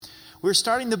We're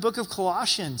starting the book of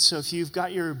Colossians. So if you've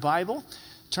got your Bible,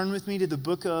 turn with me to the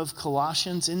book of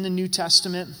Colossians in the New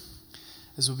Testament,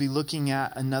 as we'll be looking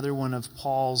at another one of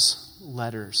Paul's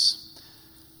letters.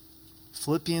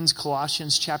 Philippians,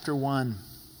 Colossians chapter 1.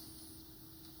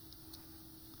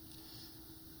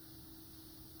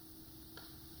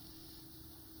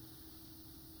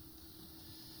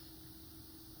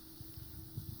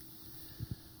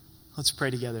 Let's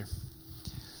pray together.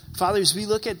 Father, as we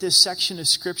look at this section of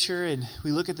Scripture and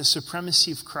we look at the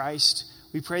supremacy of Christ,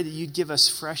 we pray that you'd give us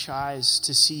fresh eyes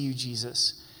to see you,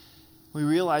 Jesus. We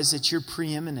realize that you're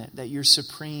preeminent, that you're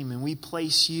supreme, and we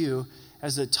place you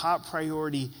as the top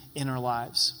priority in our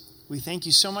lives. We thank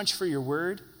you so much for your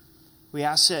word. We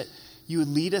ask that you would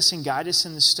lead us and guide us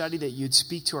in the study, that you'd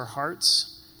speak to our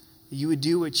hearts, that you would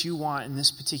do what you want in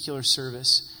this particular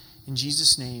service. In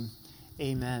Jesus' name,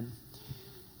 amen.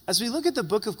 As we look at the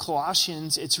book of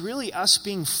Colossians, it's really us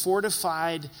being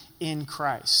fortified in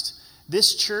Christ.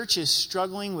 This church is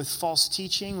struggling with false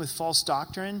teaching, with false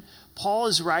doctrine. Paul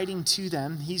is writing to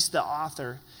them. He's the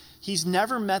author. He's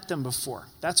never met them before.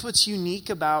 That's what's unique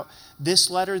about this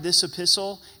letter, this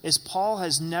epistle, is Paul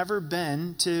has never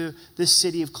been to the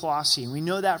city of Colossae. We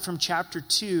know that from chapter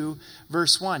 2,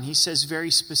 verse 1. He says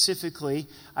very specifically,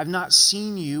 I've not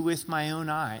seen you with my own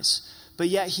eyes. But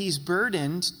yet he's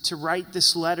burdened to write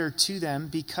this letter to them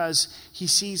because he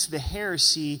sees the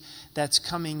heresy that's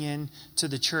coming in to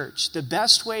the church. The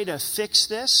best way to fix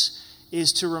this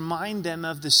is to remind them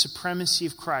of the supremacy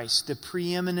of Christ, the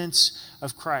preeminence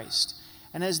of Christ.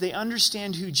 And as they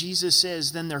understand who Jesus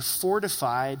is, then they're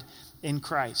fortified in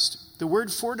Christ. The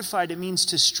word fortified, it means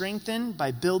to strengthen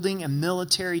by building a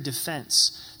military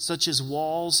defense, such as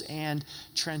walls and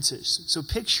trenches. So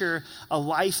picture a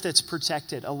life that's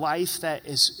protected, a life that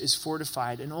is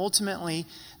fortified. And ultimately,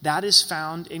 that is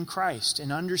found in Christ,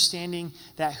 in understanding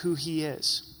that who he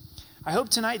is. I hope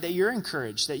tonight that you're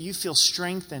encouraged, that you feel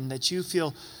strengthened, that you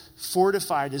feel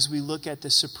fortified as we look at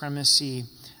the supremacy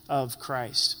of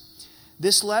Christ.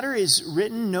 This letter is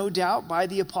written, no doubt, by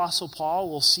the Apostle Paul.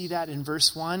 We'll see that in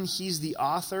verse 1. He's the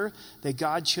author that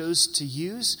God chose to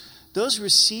use. Those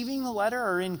receiving the letter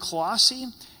are in Colossae,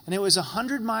 and it was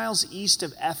 100 miles east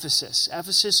of Ephesus.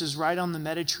 Ephesus is right on the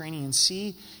Mediterranean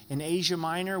Sea in Asia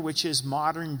Minor, which is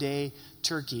modern-day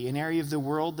Turkey, an area of the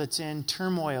world that's in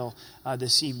turmoil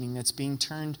this evening, that's being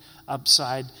turned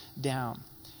upside down.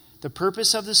 The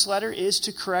purpose of this letter is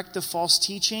to correct the false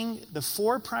teaching. The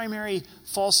four primary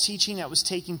false teaching that was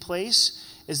taking place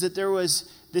is that there was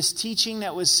this teaching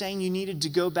that was saying you needed to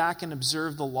go back and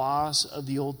observe the laws of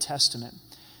the Old Testament.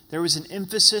 There was an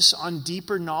emphasis on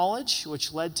deeper knowledge,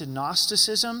 which led to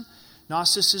Gnosticism.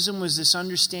 Gnosticism was this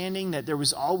understanding that there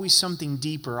was always something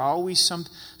deeper, always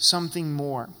something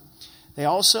more. They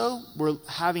also were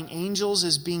having angels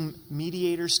as being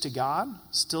mediators to God,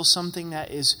 still something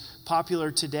that is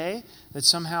popular today, that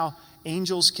somehow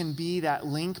angels can be that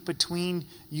link between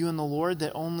you and the Lord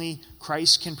that only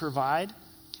Christ can provide.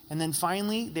 And then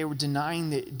finally, they were denying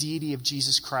the deity of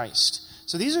Jesus Christ.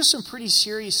 So these are some pretty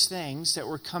serious things that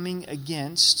were coming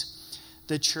against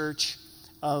the church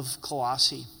of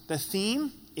Colossae. The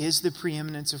theme is the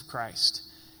preeminence of Christ,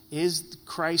 is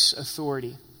Christ's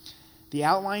authority. The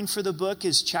outline for the book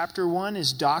is chapter 1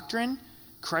 is doctrine,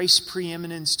 Christ's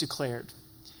preeminence declared.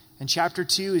 And chapter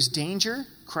 2 is danger,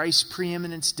 Christ's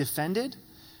preeminence defended.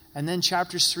 And then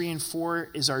chapters 3 and 4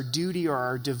 is our duty or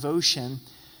our devotion,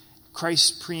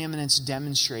 Christ's preeminence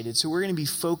demonstrated. So we're going to be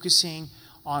focusing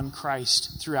on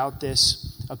Christ throughout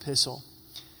this epistle.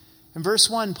 In verse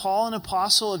 1, Paul, an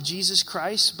apostle of Jesus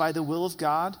Christ by the will of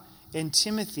God, and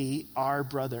Timothy, our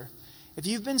brother. If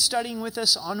you've been studying with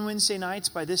us on Wednesday nights,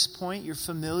 by this point, you're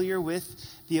familiar with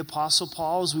the Apostle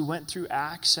Paul as we went through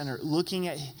Acts and are looking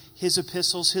at his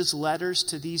epistles, his letters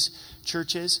to these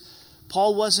churches.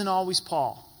 Paul wasn't always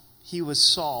Paul. He was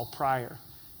Saul prior.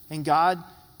 And God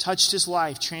touched his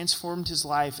life, transformed his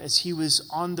life as he was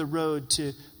on the road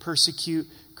to persecute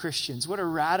Christians. What a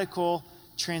radical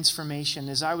transformation.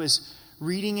 As I was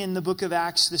reading in the book of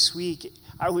Acts this week,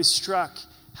 I was struck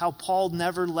how Paul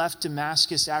never left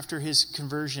Damascus after his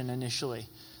conversion initially.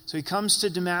 So he comes to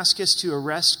Damascus to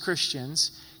arrest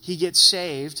Christians. He gets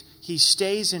saved. He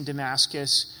stays in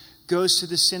Damascus, goes to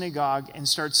the synagogue, and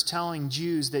starts telling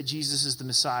Jews that Jesus is the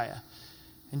Messiah.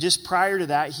 And just prior to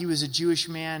that, he was a Jewish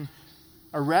man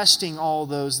arresting all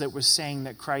those that were saying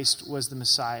that Christ was the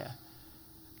Messiah.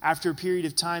 After a period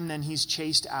of time, then he's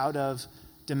chased out of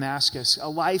Damascus, a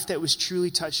life that was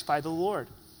truly touched by the Lord.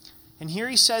 And here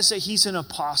he says that he's an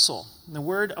apostle. And the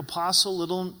word apostle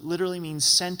literally means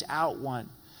sent out one.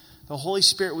 The Holy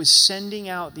Spirit was sending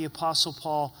out the Apostle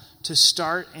Paul to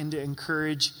start and to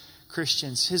encourage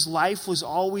Christians. His life was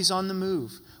always on the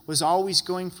move, was always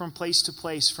going from place to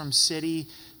place, from city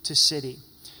to city.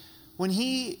 When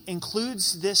he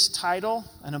includes this title,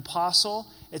 an apostle,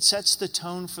 it sets the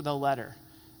tone for the letter.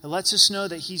 It lets us know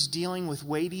that he's dealing with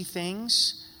weighty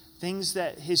things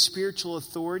that his spiritual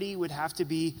authority would have to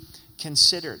be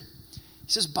considered.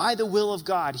 He says, by the will of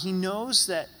God. He knows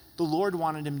that the Lord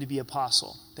wanted him to be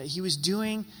apostle, that he was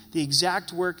doing the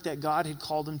exact work that God had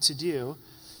called him to do.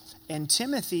 And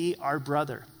Timothy, our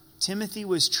brother, Timothy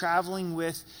was traveling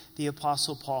with the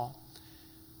apostle Paul.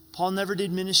 Paul never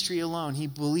did ministry alone. He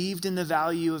believed in the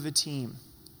value of a team.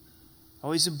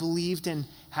 Always believed in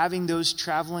having those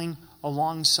traveling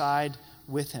alongside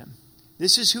with him.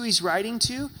 This is who he's writing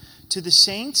to the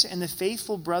saints and the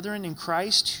faithful brethren in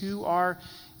Christ who are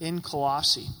in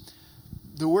Colossae.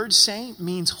 The word saint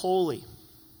means holy,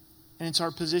 and it's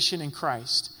our position in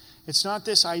Christ. It's not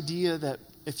this idea that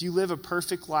if you live a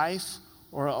perfect life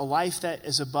or a life that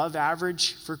is above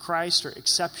average for Christ or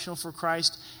exceptional for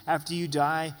Christ, after you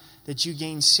die, that you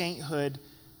gain sainthood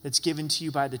that's given to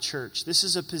you by the church. This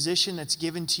is a position that's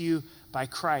given to you by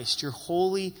Christ. You're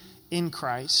holy in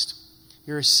Christ.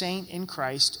 You're a saint in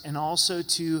Christ, and also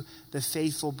to the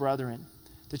faithful brethren.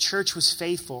 The church was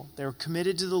faithful. They were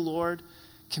committed to the Lord,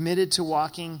 committed to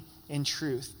walking in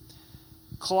truth.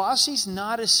 Colossae's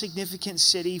not a significant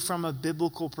city from a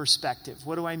biblical perspective.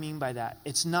 What do I mean by that?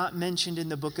 It's not mentioned in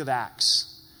the book of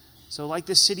Acts. So like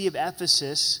the city of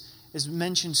Ephesus is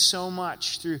mentioned so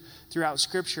much throughout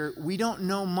Scripture, we don't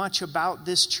know much about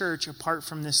this church apart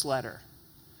from this letter.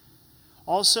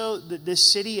 Also,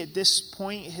 this city at this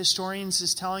point, historians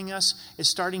is telling us, is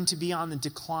starting to be on the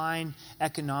decline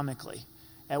economically.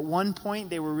 At one point,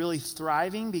 they were really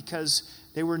thriving because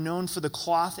they were known for the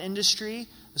cloth industry,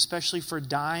 especially for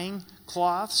dyeing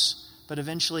cloths, but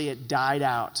eventually it died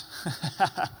out.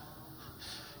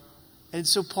 And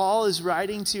so Paul is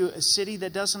writing to a city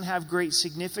that doesn't have great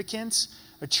significance,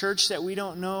 a church that we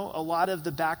don't know a lot of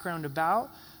the background about,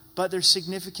 but they're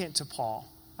significant to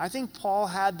Paul. I think Paul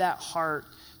had that heart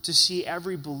to see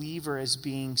every believer as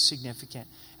being significant,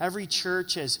 every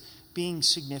church as being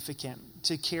significant,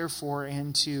 to care for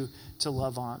and to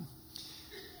love on.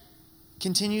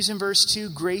 Continues in verse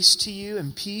 2, grace to you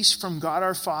and peace from God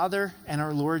our Father and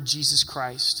our Lord Jesus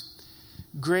Christ.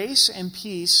 Grace and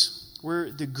peace were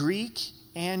the Greek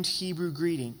and Hebrew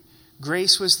greeting.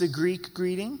 Grace was the Greek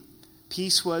greeting.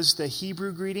 Peace was the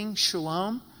Hebrew greeting,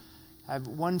 shalom. I have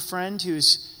one friend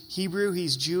who's Hebrew,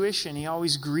 he's Jewish, and he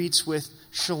always greets with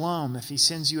shalom. If he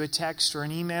sends you a text or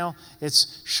an email,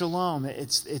 it's shalom.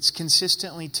 It's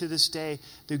consistently to this day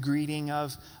the greeting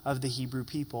of the Hebrew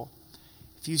people.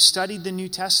 If you studied the New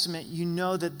Testament, you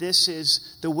know that this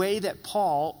is the way that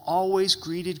Paul always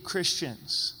greeted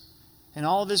Christians. In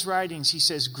all of his writings, he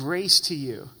says, grace to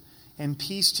you and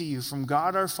peace to you from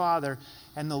God our Father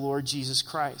and the Lord Jesus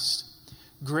Christ.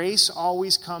 Grace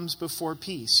always comes before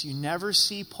peace. You never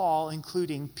see Paul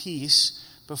including peace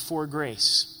before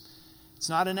grace. It's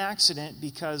not an accident,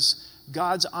 because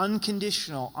God's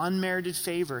unconditional, unmerited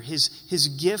favor, his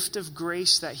gift of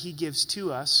grace that he gives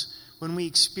to us, when we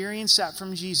experience that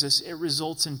from Jesus, it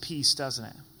results in peace, doesn't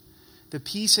it? The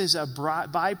peace is a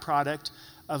byproduct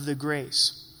of the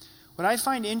grace. What I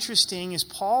find interesting is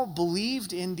Paul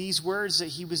believed in these words that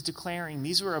he was declaring.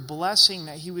 These were a blessing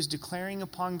that he was declaring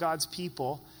upon God's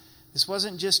people. This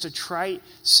wasn't just a trite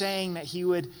saying that he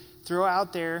would throw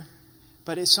out there,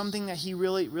 but it's something that he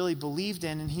really, really believed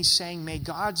in. And he's saying, may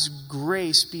God's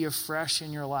grace be afresh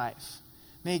in your life.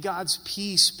 May God's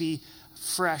peace be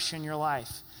fresh in your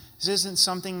life. This isn't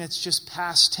something that's just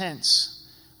past tense.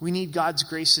 We need God's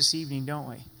grace this evening, don't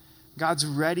we? God's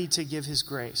ready to give his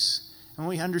grace. And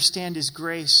when we understand his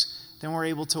grace, then we're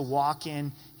able to walk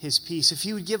in his peace. If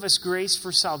he would give us grace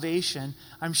for salvation,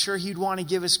 I'm sure he'd want to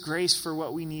give us grace for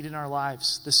what we need in our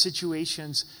lives, the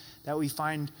situations that we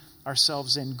find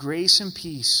ourselves in. Grace and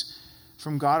peace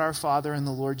from God our Father and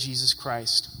the Lord Jesus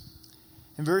Christ.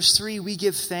 In verse 3, we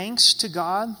give thanks to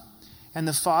God and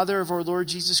the Father of our Lord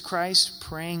Jesus Christ,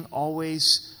 praying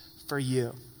always for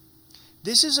you.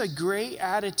 This is a great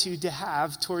attitude to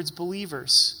have towards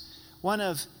believers, one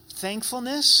of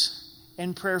thankfulness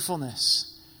and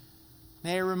prayerfulness.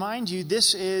 May I remind you,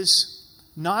 this is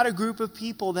not a group of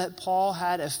people that Paul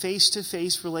had a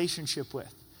face-to-face relationship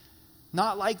with.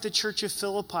 Not like the church of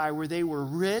Philippi, where they were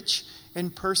rich in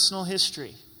personal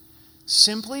history.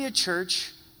 Simply a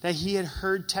church that he had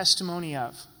heard testimony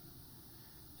of.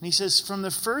 And he says, from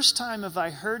the first time I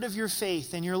heard of your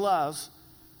faith and your love,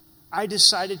 I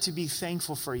decided to be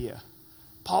thankful for you.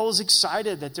 Paul was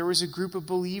excited that there was a group of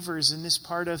believers in this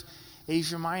part of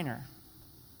Asia Minor.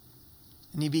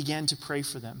 And he began to pray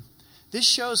for them. This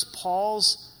shows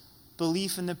Paul's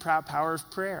belief in the power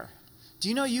of prayer. Do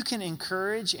you know you can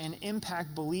encourage and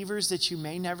impact believers that you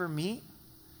may never meet?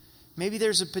 Maybe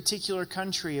there's a particular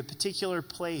country, a particular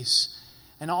place,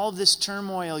 and all of this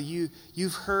turmoil,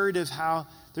 you've heard of how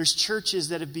there's churches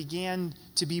that have began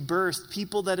to be birthed,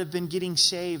 people that have been getting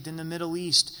saved in the Middle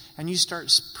East, and you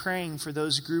start praying for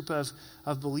those group of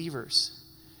believers.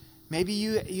 Maybe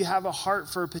you have a heart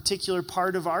for a particular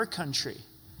part of our country,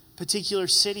 particular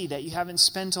city that you haven't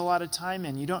spent a lot of time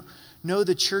in. You don't know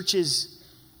the churches,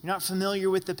 you're not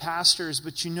familiar with the pastors,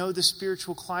 but you know the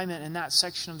spiritual climate in that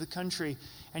section of the country,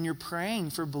 and you're praying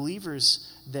for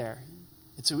believers there.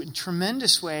 It's a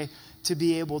tremendous way to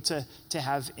be able to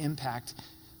have impact.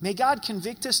 May God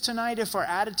convict us tonight if our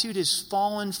attitude has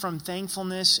fallen from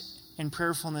thankfulness and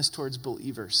prayerfulness towards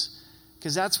believers.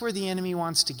 Because that's where the enemy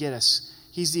wants to get us.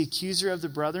 He's the accuser of the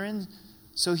brethren,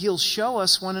 so he'll show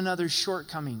us one another's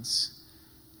shortcomings.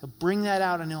 He'll bring that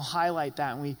out and he'll highlight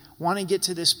that. And we want to get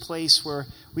to this place where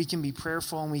we can be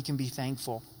prayerful and we can be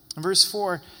thankful. In verse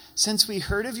 4, since we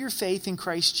heard of your faith in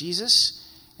Christ Jesus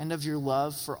and of your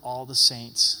love for all the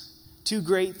saints. Two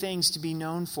great things to be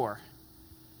known for.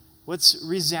 What's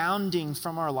resounding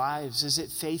from our lives? Is it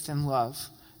faith and love?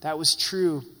 That was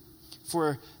true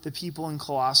for the people in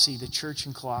Colossae, the church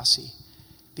in Colossae.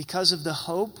 Because of the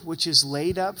hope which is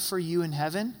laid up for you in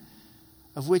heaven,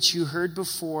 of which you heard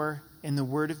before in the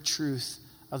word of truth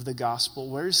of the gospel.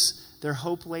 Where's their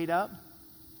hope laid up?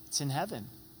 It's in heaven.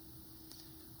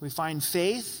 We find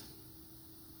faith,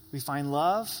 we find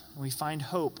love, and we find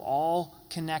hope, all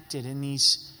connected in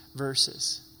these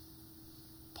verses.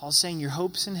 Paul's saying your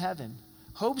hope's in heaven.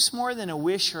 Hope's more than a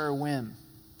wish or a whim.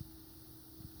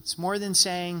 It's more than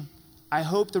saying, I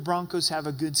hope the Broncos have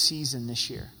a good season this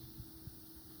year.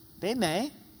 They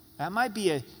may. That might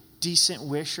be a decent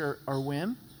wish or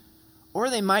whim. Or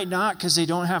they might not because they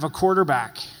don't have a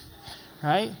quarterback,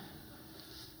 right?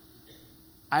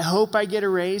 I hope I get a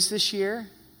raise this year,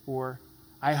 or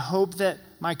I hope that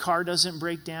my car doesn't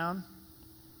break down.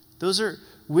 Those are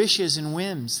wishes and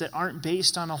whims that aren't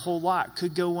based on a whole lot.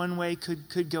 Could go one way,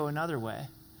 could go another way.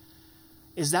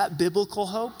 Is that biblical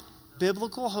hope?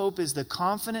 Biblical hope is the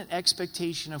confident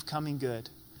expectation of coming good.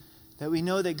 That we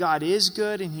know that God is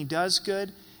good and he does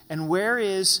good. And where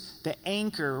is the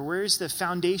anchor? Where is the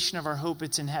foundation of our hope?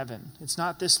 It's in heaven. It's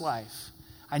not this life.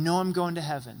 I know I'm going to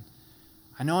heaven.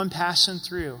 I know I'm passing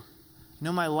through. I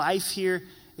know my life here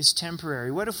is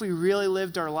temporary. What if we really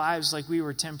lived our lives like we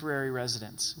were temporary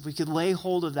residents? If we could lay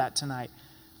hold of that tonight.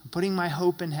 I'm putting my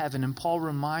hope in heaven. And Paul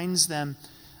reminds them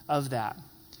of that.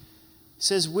 It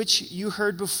says, which you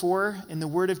heard before in the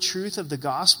word of truth of the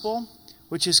gospel,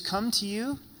 which has come to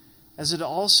you, as it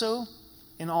also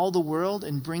in all the world,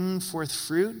 and bringing forth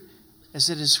fruit, as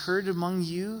it is heard among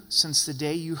you since the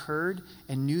day you heard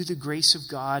and knew the grace of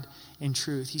God in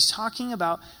truth. He's talking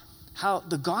about how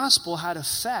the gospel had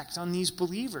effect on these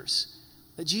believers.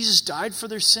 That Jesus died for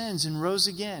their sins and rose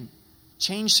again.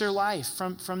 Changed their life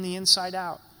from the inside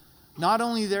out. Not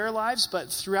only their lives, but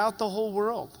throughout the whole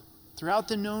world. Throughout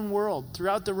the known world.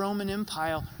 Throughout the Roman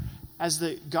Empire. As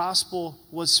the gospel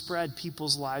was spread,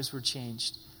 people's lives were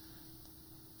changed.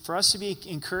 For us to be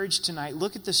encouraged tonight,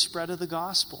 look at the spread of the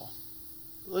gospel.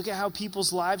 Look at how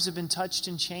people's lives have been touched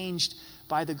and changed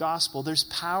by the gospel. There's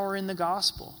power in the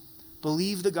gospel.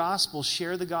 Believe the gospel,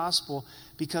 share the gospel,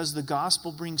 because the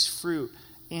gospel brings fruit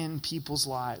in people's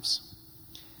lives.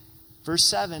 Verse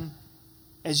 7,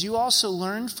 as you also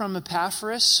learned from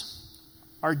Epaphras,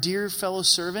 our dear fellow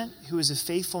servant, who is a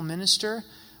faithful minister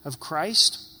of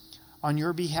Christ on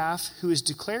your behalf, who has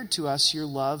declared to us your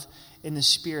love in the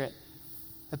Spirit.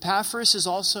 Epaphras is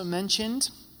also mentioned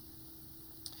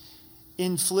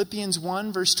in Philippians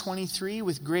 1, verse 23,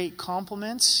 with great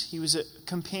compliments. He was a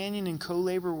companion and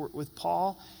co-laborer with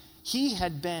Paul. He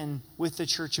had been with the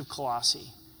church of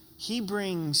Colossae. He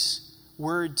brings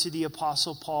word to the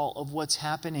Apostle Paul of what's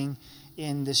happening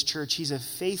in this church. He's a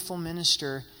faithful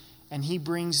minister, and he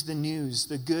brings the news,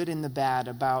 the good and the bad,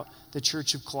 about the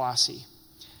church of Colossae.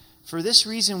 For this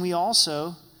reason, we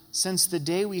also, since the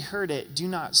day we heard it, do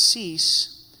not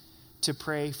cease to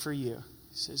pray for you.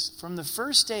 He says, from the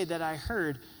first day that I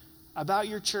heard about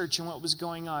your church and what was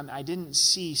going on, I didn't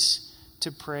cease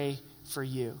to pray for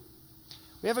you.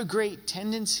 We have a great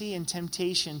tendency and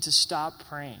temptation to stop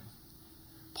praying.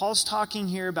 Paul's talking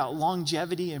here about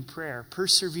longevity in prayer,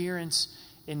 perseverance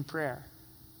in prayer.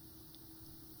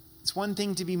 It's one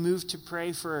thing to be moved to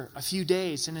pray for a few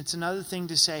days, and it's another thing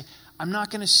to say, I'm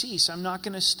not going to cease, I'm not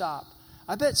going to stop.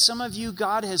 I bet some of you,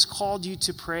 God has called you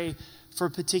to pray for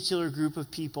a particular group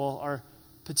of people or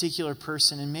particular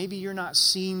person, and maybe you're not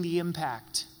seeing the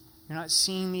impact. You're not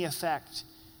seeing the effect.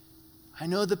 I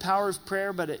know the power of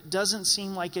prayer, but it doesn't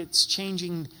seem like it's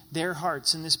changing their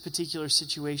hearts in this particular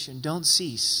situation. Don't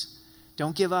cease.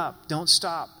 Don't give up. Don't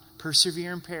stop.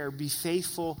 Persevere in prayer. Be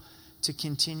faithful to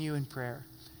continue in prayer.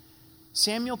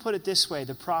 Samuel put it this way,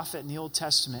 the prophet in the Old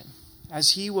Testament.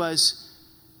 As he was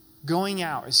going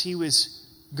out, as he was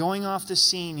going off the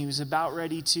scene, he was about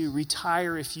ready to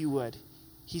retire, if you would.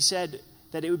 He said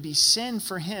that it would be sin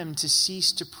for him to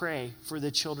cease to pray for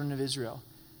the children of Israel.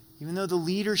 Even though the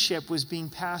leadership was being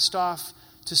passed off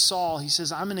to Saul, he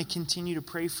says, I'm going to continue to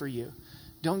pray for you.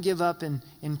 Don't give up in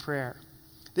prayer.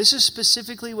 This is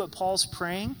specifically what Paul's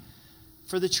praying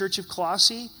for the church of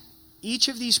Colossae. Each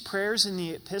of these prayers in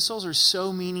the epistles are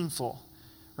so meaningful.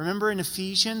 Remember in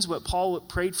Ephesians what Paul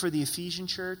prayed for the Ephesian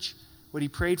church, what he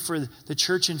prayed for the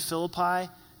church in Philippi,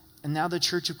 and now the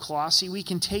church of Colossae. We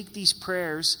can take these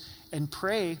prayers and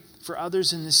pray for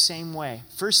others in the same way.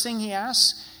 First thing he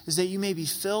asks is that you may be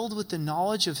filled with the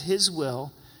knowledge of his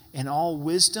will and all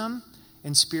wisdom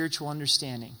and spiritual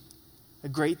understanding. A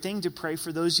great thing to pray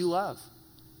for those you love.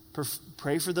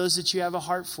 Pray for those that you have a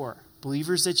heart for,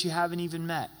 believers that you haven't even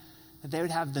met, that they would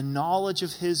have the knowledge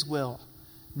of his will,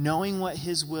 knowing what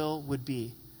his will would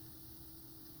be.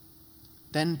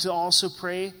 Then to also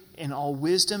pray in all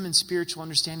wisdom and spiritual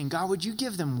understanding. God, would you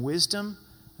give them wisdom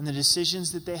in the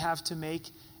decisions that they have to make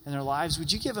in their lives?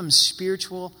 Would you give them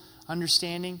spiritual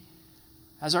understanding?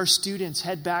 As our students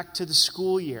head back to the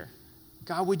school year,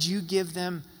 God, would you give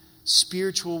them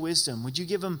spiritual wisdom? Would you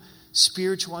give them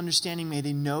spiritual understanding? May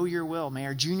they know your will. May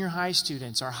our junior high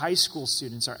students, our high school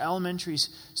students, our elementary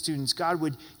students, God,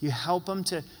 would you help them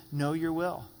to know your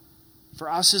will? For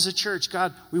us as a church,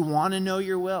 God, we want to know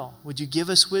your will. Would you give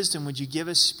us wisdom? Would you give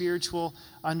us spiritual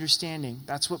understanding?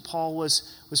 That's what Paul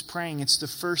was praying. It's the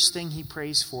first thing he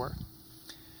prays for.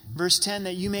 Verse 10,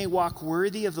 that you may walk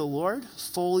worthy of the Lord,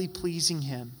 fully pleasing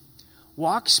him.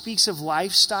 Walk speaks of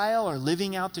lifestyle or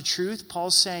living out the truth.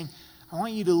 Paul's saying, I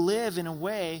want you to live in a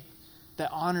way that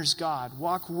honors God.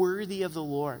 Walk worthy of the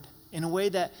Lord in a way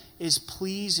that is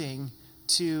pleasing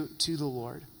to the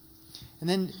Lord. And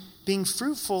then being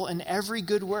fruitful in every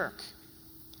good work.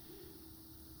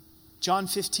 John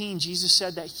 15, Jesus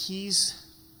said that he's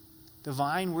the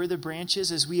vine, we're the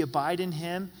branches. As we abide in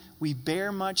him, we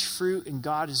bear much fruit and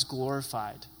God is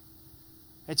glorified.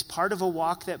 It's part of a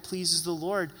walk that pleases the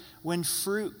Lord when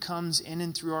fruit comes in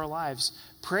and through our lives.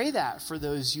 Pray that for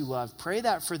those you love. Pray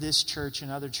that for this church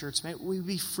and other churches. May we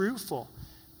be fruitful.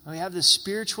 May we have the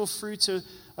spiritual fruits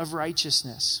of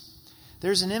righteousness.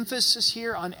 There's an emphasis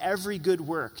here on every good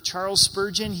work. Charles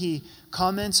Spurgeon, he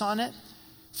comments on it.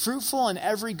 Fruitful in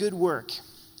every good work.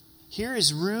 Here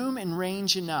is room and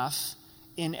range enough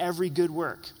in every good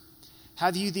work.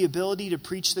 Have you the ability to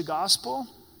preach the gospel?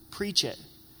 Preach it.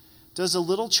 Does a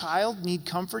little child need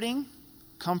comforting?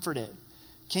 Comfort it.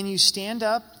 Can you stand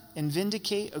up and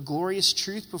vindicate a glorious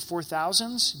truth before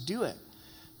thousands? Do it.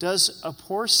 Does a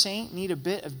poor saint need a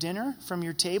bit of dinner from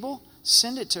your table?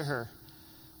 Send it to her.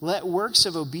 Let works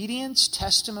of obedience,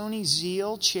 testimony,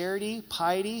 zeal, charity,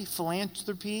 piety,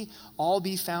 philanthropy all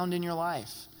be found in your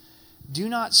life. Do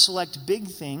not select big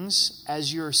things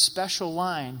as your special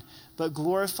line, but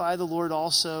glorify the Lord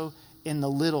also in the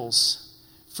littles,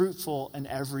 fruitful in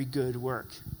every good work.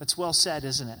 That's well said,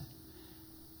 isn't it?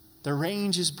 The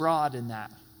range is broad in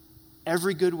that.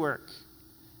 Every good work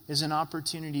is an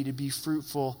opportunity to be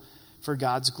fruitful for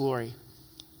God's glory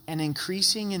and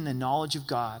increasing in the knowledge of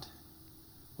God.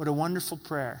 What a wonderful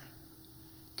prayer.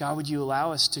 God, would you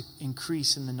allow us to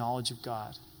increase in the knowledge of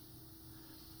God?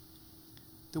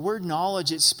 The word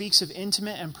knowledge, it speaks of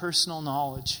intimate and personal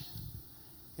knowledge.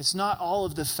 It's not all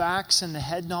of the facts and the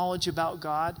head knowledge about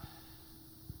God,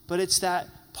 but it's that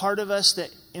part of us that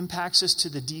impacts us to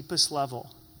the deepest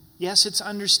level. Yes, it's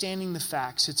understanding the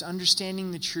facts, it's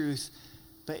understanding the truth,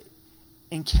 but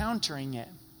encountering it.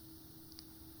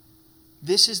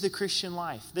 This is the Christian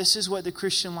life. This is what the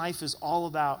Christian life is all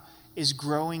about, is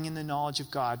growing in the knowledge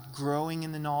of God, growing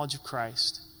in the knowledge of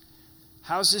Christ.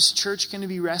 How's this church going to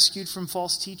be rescued from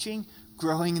false teaching?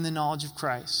 Growing in the knowledge of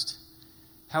Christ.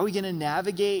 How are we going to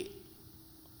navigate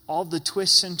all the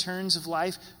twists and turns of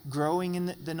life? Growing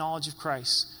in the knowledge of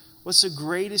Christ. What's the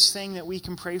greatest thing that we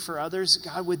can pray for others?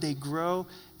 God, would they grow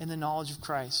in the knowledge of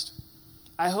Christ?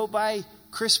 I hope by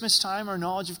Christmas time our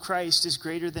knowledge of Christ is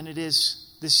greater than it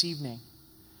is this evening.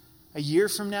 A year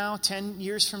from now, 10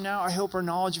 years from now, I hope our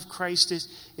knowledge of Christ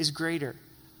is greater.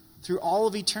 Through all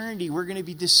of eternity, we're going to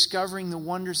be discovering the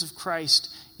wonders of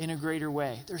Christ in a greater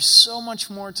way. There's so much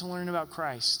more to learn about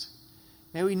Christ.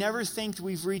 May we never think that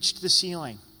we've reached the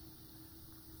ceiling.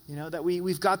 You know, that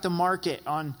we've got the market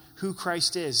on who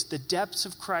Christ is. The depths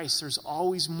of Christ, there's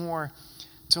always more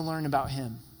to learn about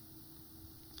him.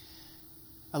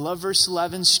 I love verse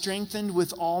 11, strengthened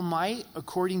with all might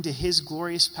according to his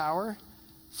glorious power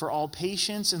for all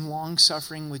patience and long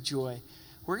suffering with joy.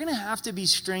 We're going to have to be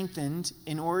strengthened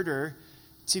in order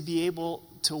to be able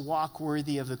to walk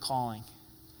worthy of the calling.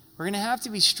 We're going to have to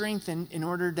be strengthened in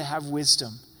order to have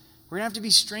wisdom. We're going to have to be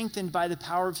strengthened by the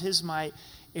power of his might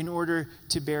in order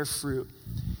to bear fruit.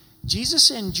 Jesus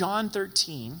in John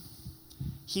 13,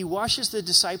 he washes the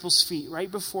disciples' feet right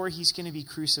before he's going to be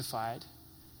crucified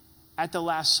at the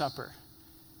Last Supper.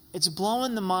 It's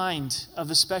blowing the mind of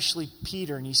especially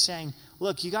Peter, and he's saying,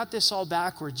 look, you got this all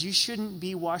backwards. You shouldn't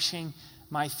be washing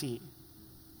my feet.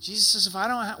 Jesus says, if I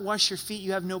don't wash your feet,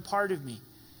 you have no part of me.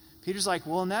 Peter's like,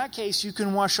 well, in that case, you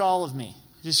can wash all of me.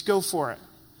 Just go for it.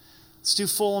 Let's do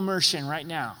full immersion right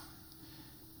now.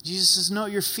 Jesus says, no,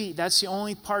 your feet, that's the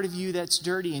only part of you that's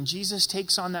dirty. And Jesus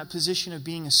takes on that position of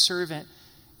being a servant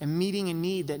and meeting a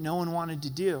need that no one wanted to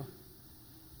do.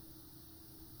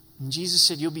 And Jesus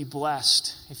said, you'll be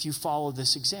blessed if you follow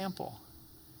this example.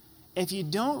 If you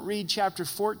don't read chapter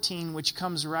 14, which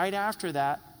comes right after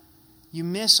that, you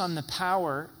miss on the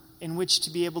power in which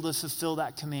to be able to fulfill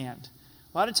that command.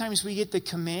 A lot of times we get the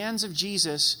commands of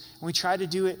Jesus and we try to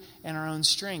do it in our own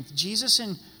strength. Jesus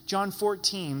in John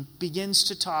 14 begins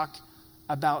to talk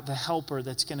about the helper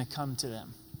that's going to come to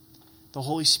them, the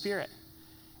Holy Spirit.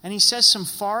 And he says some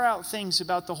far out things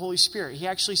about the Holy Spirit. He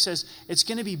actually says, it's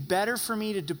going to be better for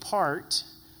me to depart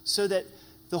so that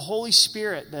the Holy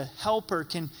Spirit, the helper,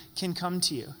 can come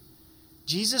to you.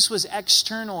 Jesus was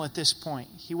external at this point.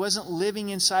 He wasn't living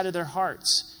inside of their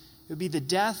hearts. It would be the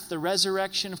death, the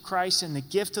resurrection of Christ, and the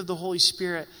gift of the Holy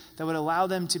Spirit that would allow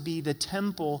them to be the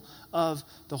temple of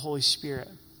the Holy Spirit.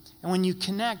 And when you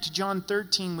connect John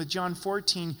 13 with John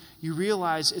 14, you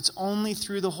realize it's only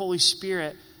through the Holy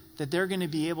Spirit that they're going to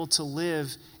be able to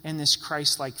live in this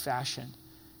Christ-like fashion.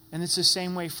 And it's the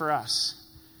same way for us.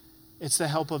 It's the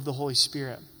help of the Holy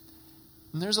Spirit.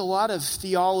 And there's a lot of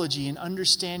theology and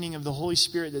understanding of the Holy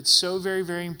Spirit that's so very,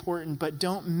 very important, but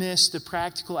don't miss the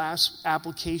practical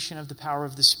application of the power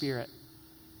of the Spirit.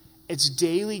 It's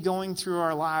daily going through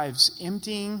our lives,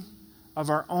 emptying of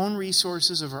our own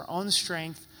resources, of our own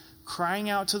strength, crying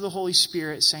out to the Holy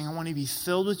Spirit, saying, I want to be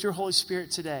filled with your Holy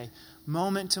Spirit today,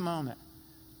 moment to moment.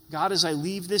 God, as I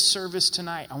leave this service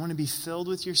tonight, I want to be filled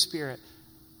with your Spirit,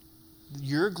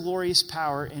 your glorious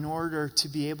power, in order to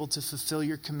be able to fulfill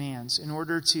your commands, in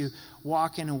order to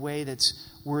walk in a way that's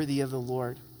worthy of the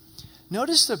Lord.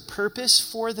 Notice the purpose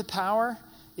for the power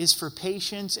is for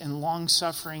patience and long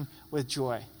suffering with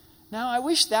joy. Now, I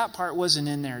wish that part wasn't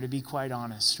in there, to be quite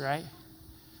honest, right?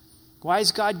 Why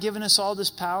has God given us all this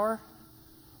power?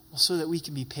 Well, so that we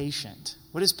can be patient.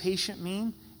 What does patient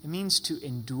mean? It means to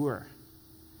endure.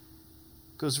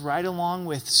 It goes right along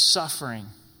with suffering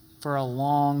for a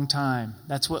long time.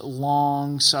 That's what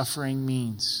long suffering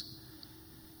means.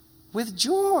 With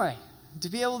joy, to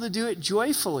be able to do it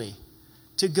joyfully,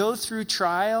 to go through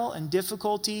trial and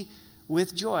difficulty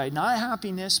with joy. Not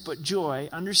happiness, but joy,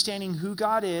 understanding who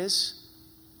God is,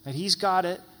 that he's got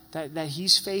it, that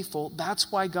he's faithful.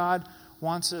 That's why God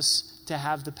wants us to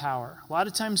have the power. A lot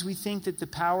of times we think that the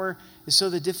power is so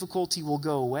the difficulty will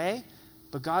go away,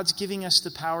 but God's giving us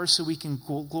the power so we can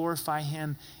glorify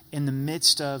him in the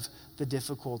midst of the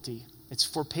difficulty. It's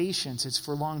for patience. It's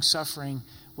for long suffering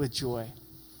with joy.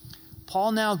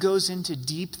 Paul now goes into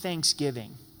deep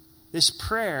thanksgiving. This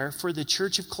prayer for the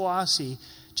church of Colossae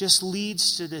just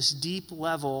leads to this deep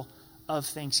level of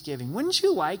thanksgiving. Wouldn't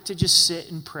you like to just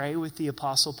sit and pray with the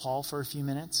Apostle Paul for a few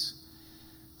minutes?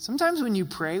 Sometimes when you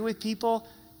pray with people,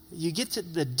 you get to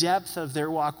the depth of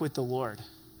their walk with the Lord.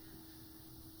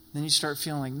 Then you start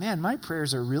feeling like, man, my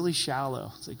prayers are really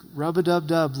shallow. It's like,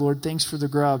 rub-a-dub-dub, Lord, thanks for the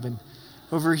grub. And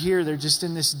over here, they're just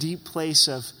in this deep place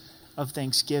of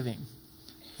thanksgiving.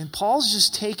 And Paul's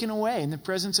just taken away in the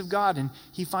presence of God, and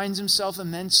he finds himself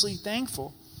immensely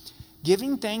thankful.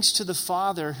 Giving thanks to the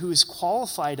Father who has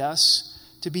qualified us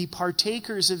to be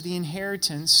partakers of the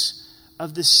inheritance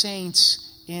of the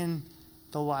saints in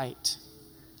the light.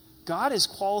 God has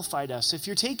qualified us. If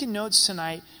you're taking notes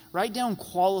tonight, write down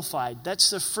qualified. That's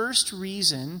the first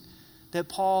reason that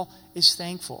Paul is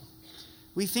thankful.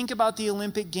 We think about the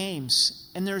Olympic Games,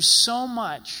 and there's so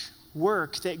much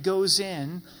work that goes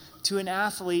in to an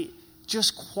athlete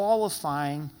just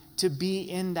qualifying to be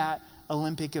in that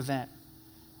Olympic event.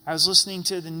 I was listening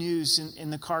to the news in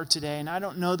the car today, and I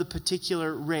don't know the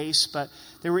particular race, but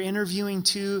they were interviewing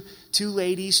two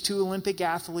ladies, two Olympic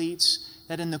athletes,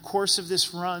 that in the course of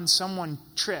this run, someone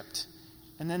tripped.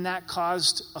 And then that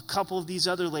caused a couple of these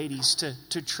other ladies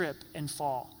to trip and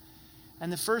fall.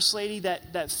 And the first lady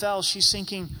that fell, she's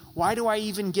thinking, why do I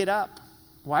even get up?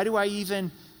 Why do I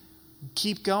even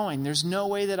keep going. There's no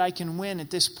way that I can win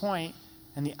at this point.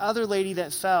 And the other lady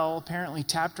that fell apparently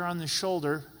tapped her on the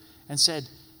shoulder and said,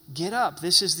 get up.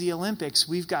 This is the Olympics.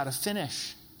 We've got to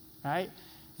finish. Right?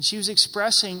 And she was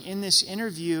expressing in this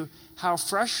interview how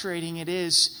frustrating it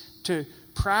is to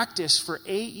practice for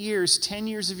 8 years, 10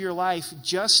 years of your life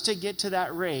just to get to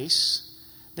that race,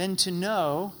 then to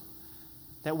know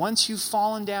that once you've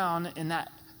fallen down in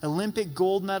that Olympic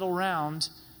gold medal round,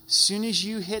 as soon as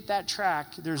you hit that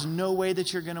track, there's no way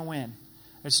that you're going to win.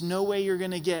 There's no way you're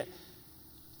going to get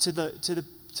to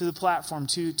the platform,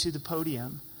 to the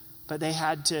podium. But they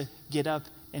had to get up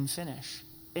and finish.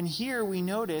 And here we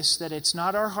notice that it's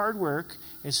not our hard work,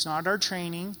 it's not our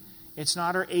training, it's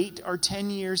not our 8 or 10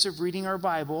 years of reading our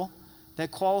Bible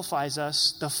that qualifies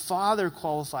us. The Father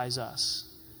qualifies us.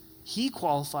 He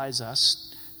qualifies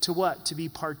us to what? To be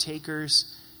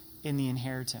partakers in the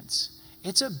inheritance.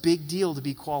 It's a big deal to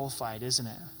be qualified, isn't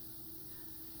it?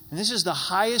 And this is the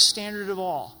highest standard of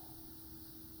all.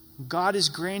 God is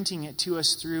granting it to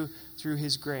us through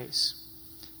His grace.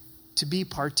 To be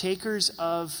partakers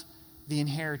of the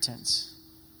inheritance.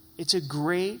 It's a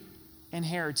great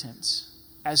inheritance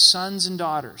as sons and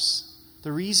daughters.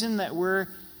 The reason that we're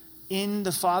in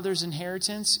the Father's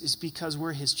inheritance is because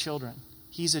we're His children.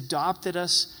 He's adopted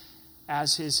us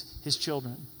as His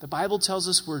children. The Bible tells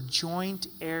us we're joint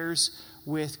heirs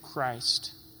with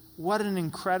Christ. What an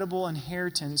incredible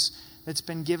inheritance that's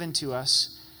been given to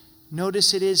us.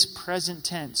 Notice it is present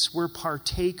tense. We're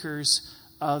partakers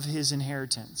of His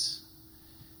inheritance.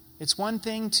 It's one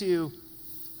thing to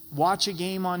watch a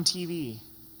game on TV.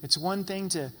 It's one thing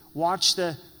to watch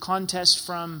the contest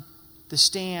from the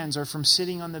stands or from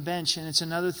sitting on the bench, and it's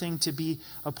another thing to be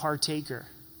a partaker.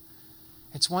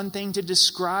 It's one thing to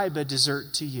describe a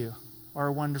dessert to you or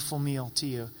a wonderful meal to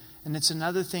you, and it's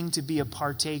another thing to be a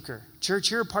partaker.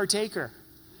 Church, you're a partaker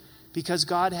because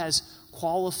God has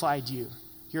qualified you.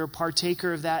 You're a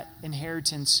partaker of that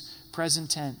inheritance, present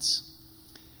tense.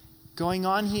 Going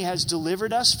on, He has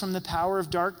delivered us from the power of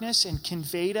darkness and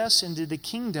conveyed us into the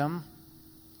kingdom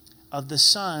of the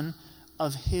Son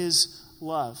of His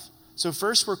love. So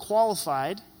first we're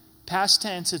qualified. Past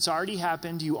tense, it's already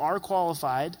happened. You are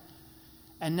qualified.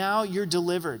 And now you're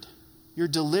delivered. You're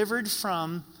delivered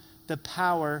from the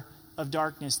power of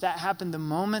darkness. That happened the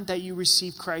moment that you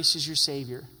received Christ as your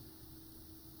Savior.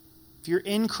 If you're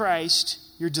in Christ,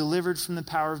 you're delivered from the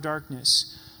power of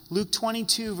darkness. Luke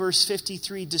 22, verse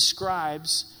 53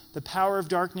 describes the power of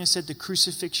darkness at the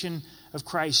crucifixion of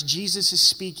Christ. Jesus is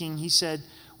speaking. He said,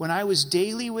 when I was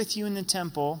daily with you in the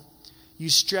temple, you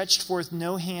stretched forth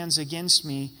no hands against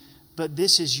me, but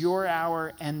this is your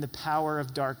hour and the power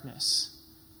of darkness.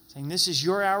 Saying this is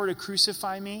your hour to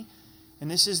crucify me,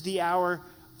 and this is the hour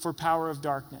for power of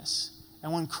darkness.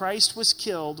 And when Christ was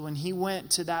killed, when He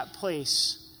went to that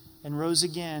place and rose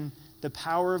again, the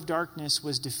power of darkness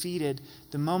was defeated.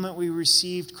 The moment we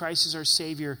received Christ as our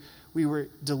Savior, we were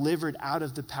delivered out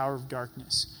of the power of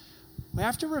darkness. We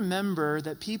have to remember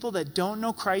that people that don't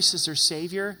know Christ as their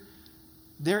Savior,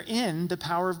 they're in the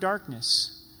power of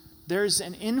darkness. There's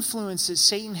an influence that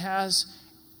Satan has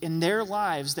in their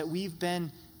lives that we've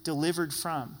been delivered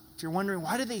from. If you're wondering,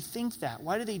 why do they think that?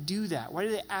 Why do they do that? Why do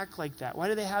they act like that? Why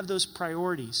do they have those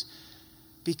priorities?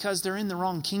 Because they're in the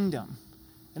wrong kingdom.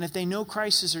 And if they know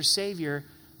Christ as their Savior,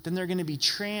 then they're going to be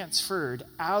transferred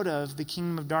out of the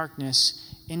kingdom of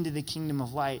darkness into the kingdom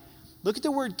of light. Look at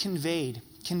the word conveyed.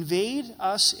 Conveyed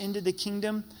us into the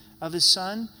kingdom of His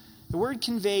Son. The word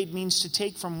conveyed means to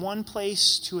take from one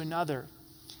place to another.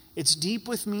 It's deep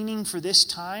with meaning for this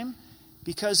time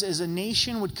because as a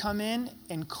nation would come in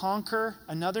and conquer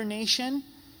another nation,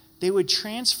 they would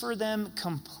transfer them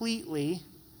completely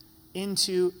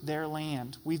into their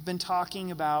land. We've been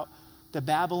talking about the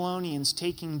Babylonians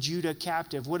taking Judah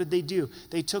captive. What did they do?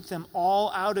 They took them all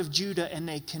out of Judah and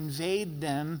they conveyed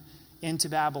them into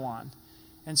Babylon.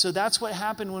 And so that's what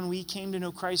happened when we came to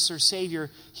know Christ as our Savior.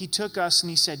 He took us and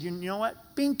He said, you know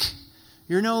what? Bink,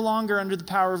 you're no longer under the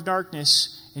power of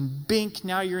darkness. And bink,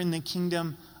 now you're in the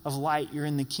kingdom of light. You're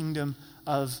in the kingdom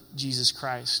of Jesus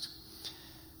Christ.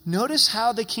 Notice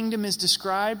how the kingdom is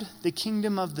described. The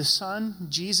kingdom of the Son,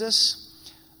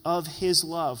 Jesus, of His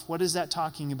love. What is that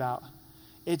talking about?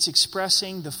 It's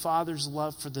expressing the Father's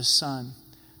love for the Son,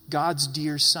 God's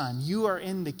dear Son. You are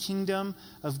in the kingdom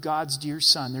of God's dear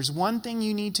Son. There's one thing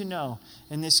you need to know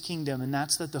in this kingdom, and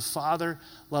that's that the Father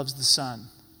loves the Son.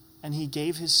 And He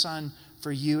gave His Son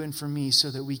for you and for me so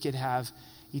that we could have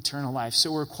eternal life.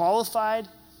 So we're qualified,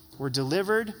 we're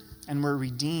delivered, and we're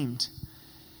redeemed.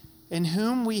 In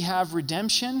whom we have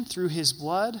redemption through His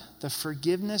blood, the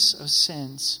forgiveness of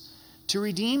sins. To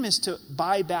redeem is to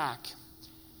buy back.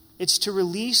 It's to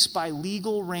release by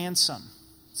legal ransom.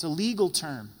 It's a legal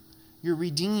term. You're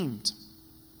redeemed.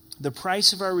 The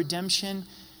price of our redemption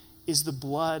is the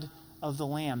blood of the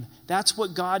Lamb. That's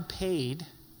what God paid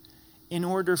in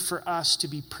order for us to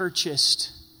be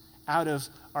purchased out of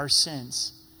our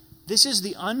sins. This is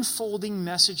the unfolding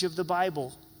message of the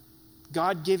Bible.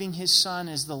 God giving his Son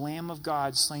as the Lamb of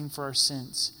God slain for our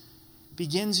sins.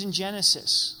 Begins in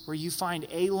Genesis, where you find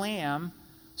a lamb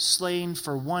slain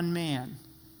for one man,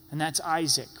 and that's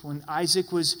Isaac. When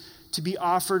Isaac was to be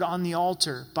offered on the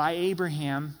altar by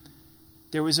Abraham,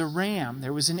 there was a ram,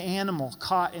 there was an animal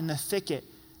caught in the thicket,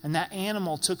 and that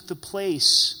animal took the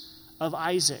place of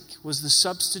Isaac, was the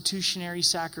substitutionary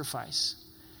sacrifice.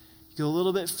 You go a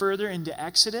little bit further into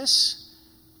Exodus,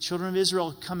 children of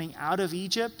Israel coming out of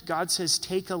Egypt, God says,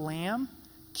 take a lamb,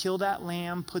 kill that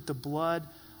lamb, put the blood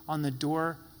on the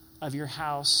door of your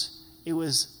house. It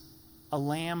was a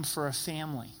lamb for a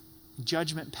family.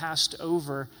 Judgment passed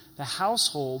over the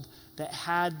household that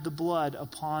had the blood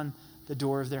upon the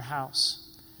door of their house.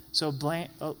 So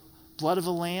blood of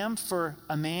a lamb for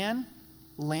a man,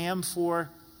 lamb for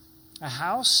a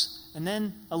house, and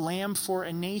then a lamb for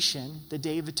a nation, the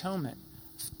Day of Atonement,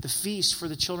 the feast for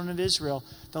the children of Israel.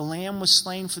 The lamb was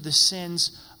slain for the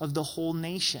sins of the whole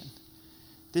nation.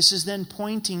 This is then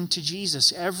pointing to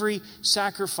Jesus. Every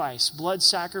sacrifice, blood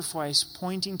sacrifice,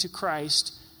 pointing to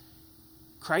Christ.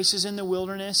 Christ is in the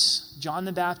wilderness. John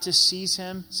the Baptist sees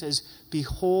him, says,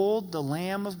 behold the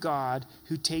Lamb of God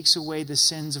who takes away the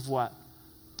sins of what?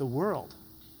 The world.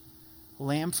 A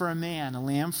lamb for a man, a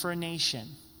lamb for a nation.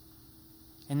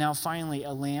 And now finally,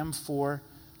 a lamb for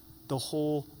the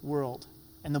whole world.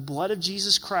 And the blood of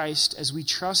Jesus Christ, as we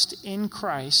trust in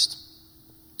Christ,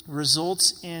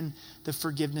 results in the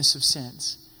forgiveness of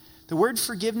sins. The word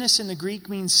forgiveness in the Greek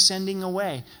means sending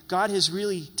away. God has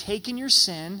really taken your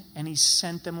sin and he's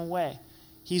sent them away.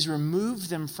 He's removed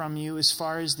them from you as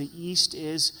far as the east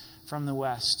is from the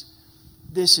west.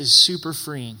 This is super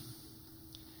freeing.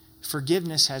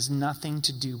 Forgiveness has nothing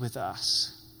to do with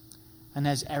us and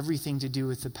has everything to do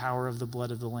with the power of the blood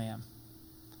of the Lamb.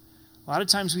 A lot of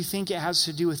times we think it has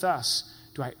to do with us.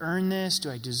 Do I earn this?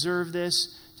 Do I deserve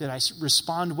this? Did I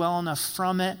respond well enough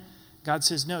from it? God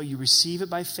says, no, you receive it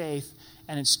by faith,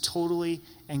 and it's totally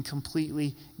and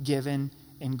completely given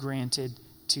and granted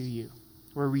to you.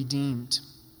 We're redeemed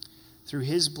through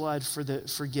his blood for the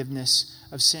forgiveness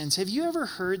of sins. Have you ever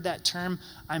heard that term,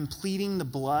 I'm pleading the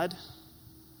blood?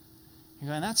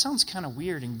 You're going, that sounds kind of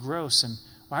weird and gross, and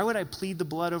why would I plead the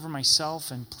blood over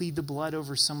myself and plead the blood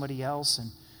over somebody else?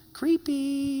 And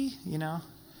creepy, you know.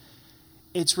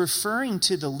 It's referring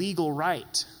to the legal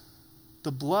right.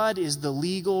 The blood is the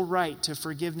legal right to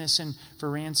forgiveness and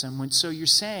for ransom. So you're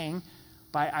saying,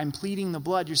 by I'm pleading the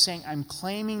blood, you're saying I'm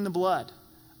claiming the blood.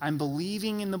 I'm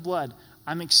believing in the blood.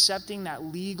 I'm accepting that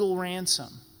legal ransom.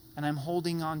 And I'm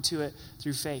holding on to it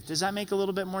through faith. Does that make a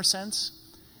little bit more sense?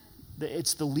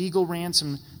 It's the legal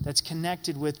ransom that's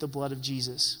connected with the blood of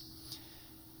Jesus.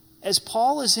 As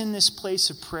Paul is in this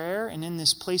place of prayer and in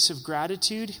this place of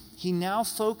gratitude, he now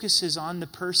focuses on the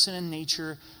person and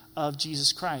nature of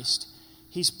Jesus Christ.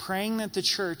 He's praying that the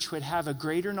church would have a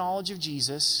greater knowledge of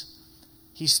Jesus.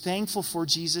 He's thankful for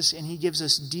Jesus, and he gives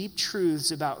us deep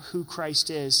truths about who Christ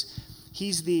is.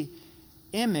 He's the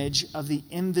image of the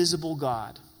invisible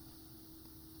God.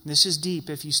 This is deep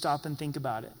if you stop and think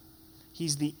about it.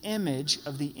 He's the image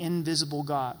of the invisible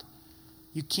God.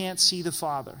 You can't see the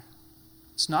Father.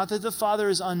 It's not that the Father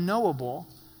is unknowable,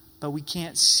 but we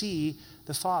can't see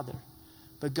the Father.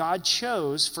 But God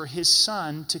chose for his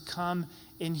Son to come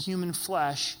in human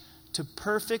flesh to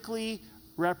perfectly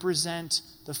represent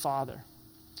the Father.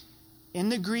 In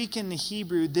the Greek and the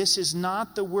Hebrew, this is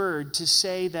not the word to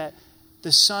say that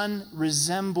the Son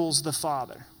resembles the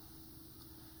Father.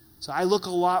 So I look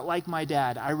a lot like my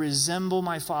dad. I resemble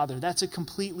my father. That's a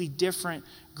completely different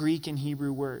Greek and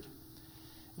Hebrew word.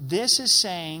 This is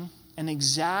saying an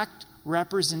exact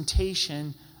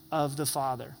representation of the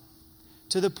Father.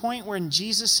 To the point where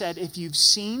Jesus said, if you've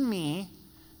seen me,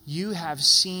 you have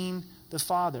seen the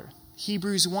Father.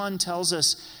 Hebrews 1 tells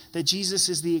us that Jesus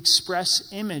is the express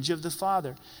image of the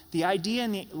Father. The idea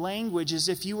in the language is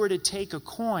if you were to take a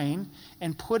coin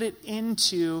and put it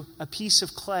into a piece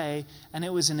of clay, and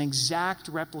it was an exact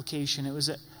replication, it was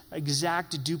an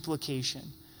exact duplication.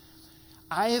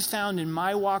 I have found in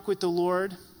my walk with the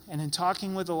Lord and in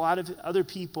talking with a lot of other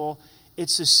people,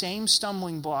 it's the same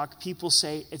stumbling block. People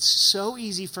say, it's so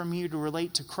easy for me to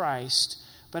relate to Christ,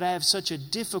 but I have such a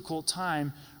difficult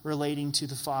time relating to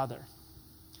the Father.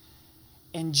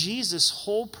 And Jesus'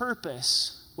 whole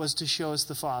purpose was to show us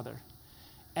the Father.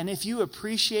 And if you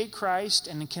appreciate Christ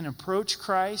and can approach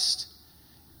Christ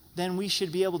then we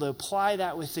should be able to apply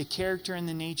that with the character and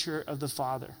the nature of the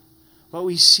Father. What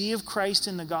we see of Christ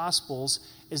in the Gospels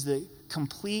is the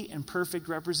complete and perfect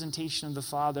representation of the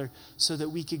Father so that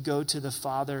we could go to the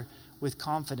Father with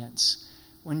confidence.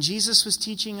 When Jesus was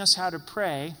teaching us how to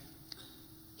pray,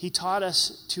 he taught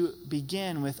us to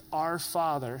begin with our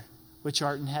Father, which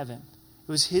art in heaven.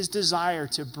 It was his desire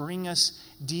to bring us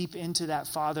deep into that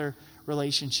Father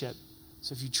relationship.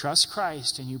 So if you trust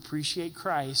Christ and you appreciate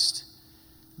Christ,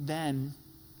 then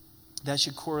that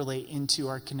should correlate into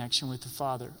our connection with the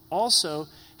Father. Also,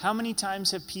 how many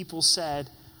times have people said,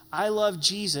 I love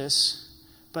Jesus,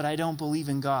 but I don't believe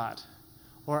in God?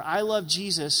 Or I love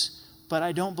Jesus, but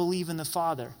I don't believe in the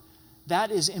Father.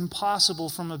 That is impossible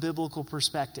from a biblical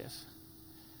perspective.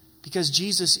 Because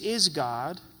Jesus is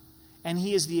God, and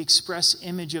he is the express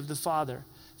image of the Father.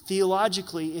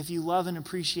 Theologically, if you love and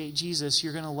appreciate Jesus,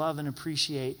 you're going to love and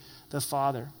appreciate the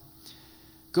Father.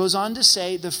 Goes on to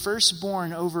say, the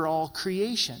firstborn over all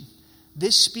creation.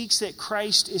 This speaks that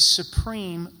Christ is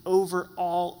supreme over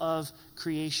all of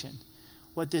creation.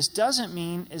 What this doesn't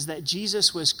mean is that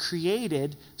Jesus was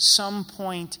created some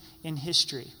point in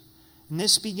history. And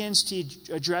this begins to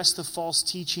address the false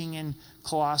teaching in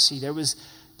Colossae. There was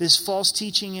this false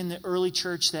teaching in the early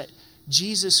church that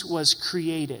Jesus was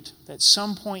created, that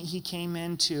some point he came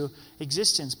into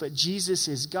existence, but Jesus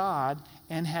is God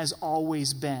and has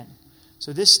always been.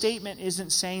 So this statement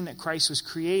isn't saying that Christ was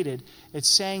created, it's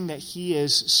saying that he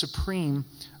is supreme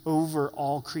over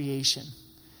all creation.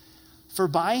 For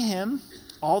by him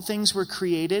all things were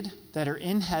created that are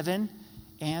in heaven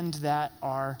and that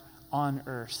are on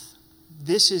earth.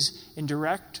 This is in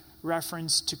direct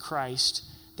reference to Christ,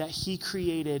 that he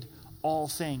created all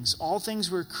things. All things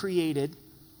were created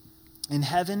in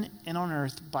heaven and on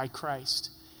earth by Christ.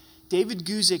 David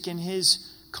Guzik, in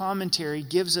his commentary,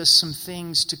 gives us some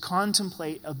things to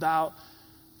contemplate about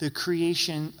the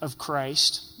creation of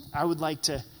Christ. I would like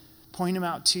to point them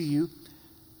out to you.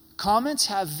 Comets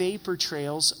have vapor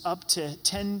trails up to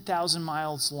 10,000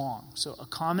 miles long. So a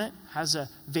comet has a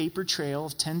vapor trail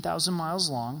of 10,000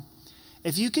 miles long.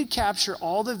 If you could capture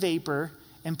all the vapor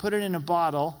and put it in a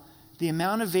bottle, the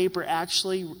amount of vapor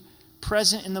actually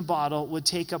present in the bottle would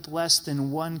take up less than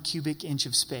 1 cubic inch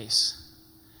of space.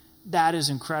 That is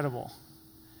incredible.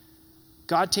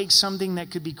 God takes something that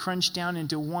could be crunched down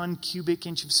into 1 cubic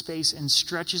inch of space and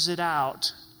stretches it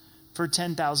out for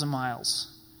 10,000 miles.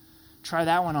 Try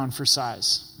that one on for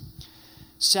size.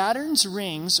 Saturn's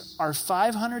rings are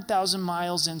 500,000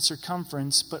 miles in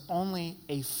circumference, but only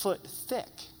a foot thick.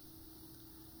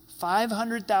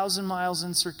 500,000 miles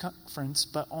in circumference,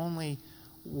 but only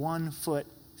 1 foot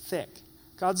thick.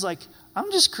 God's like,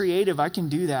 I'm just creative. I can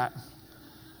do that.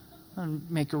 I'm going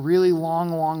to make a really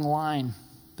long line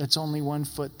that's only 1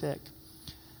 foot thick.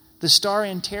 The star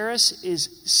Antares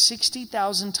is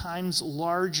 60,000 times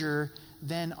larger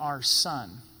than our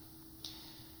sun.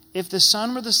 If the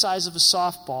sun were the size of a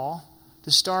softball,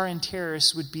 the star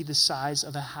Antares would be the size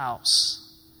of a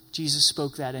house. Jesus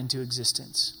spoke that into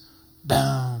existence.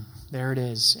 Boom. There it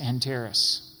is,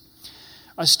 Antares.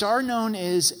 A star known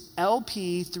as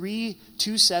LP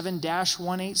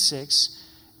 327-186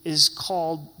 is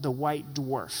called the White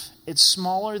Dwarf. It's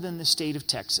smaller than the state of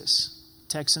Texas.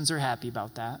 Texans are happy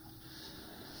about that.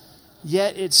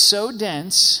 Yet it's so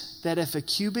dense that if a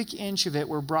cubic inch of it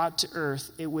were brought to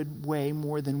Earth, it would weigh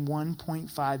more than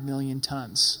 1.5 million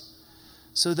tons.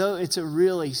 So though it's a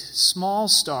really small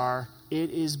star,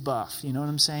 it is buff. You know what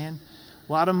I'm saying?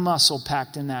 A lot of muscle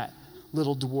packed in that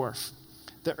little dwarf.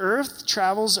 The Earth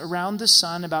travels around the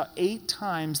sun about 8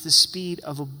 times the speed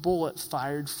of a bullet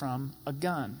fired from a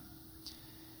gun.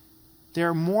 There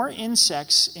are more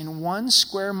insects in 1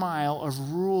 square mile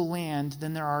of rural land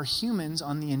than there are humans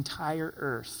on the entire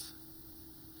Earth.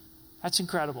 That's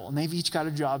incredible, and they've each got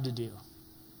a job to do.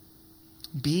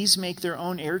 Bees make their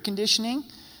own air conditioning.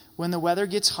 When the weather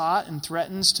gets hot and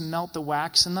threatens to melt the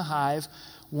wax in the hive,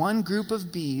 one group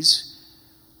of bees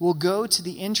will go to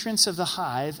the entrance of the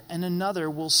hive and another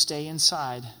will stay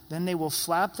inside. Then they will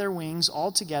flap their wings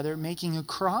all together, making a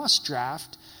cross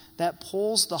draft that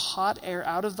pulls the hot air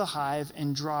out of the hive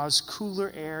and draws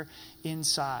cooler air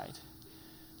inside.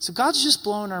 So God's just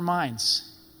blowing our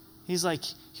minds. He's like,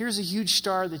 here's a huge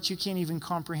star that you can't even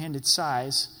comprehend its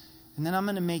size, and then I'm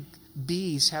going to make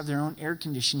bees have their own air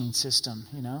conditioning system,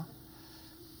 you know?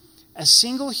 A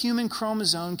single human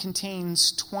chromosome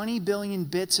contains 20 billion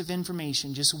bits of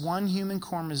information, just one human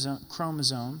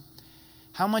chromosome.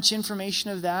 How much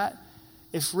information of that?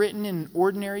 If written in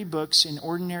ordinary books, in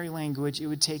ordinary language, it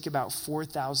would take about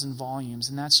 4,000 volumes,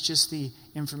 and that's just the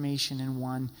information in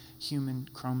one human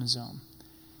chromosome.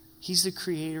 He's the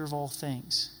creator of all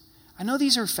things. I know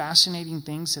these are fascinating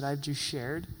things that I've just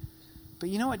shared, but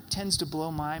you know what tends to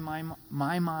blow my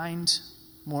mind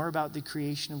more about the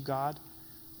creation of God?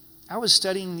 I was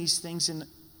studying these things in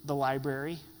the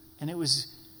library, and it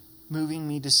was moving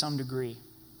me to some degree.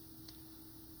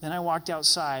 Then I walked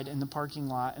outside in the parking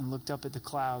lot and looked up at the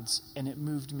clouds, and it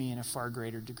moved me in a far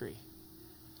greater degree.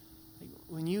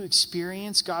 When you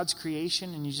experience God's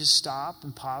creation and you just stop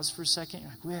and pause for a second, you're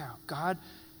like, wow, God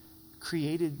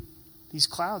created these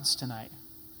clouds tonight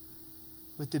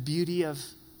with the beauty of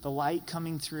the light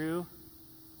coming through.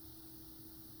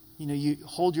 You know, you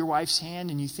hold your wife's hand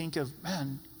and you think of,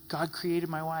 man, God created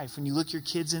my wife. When you look your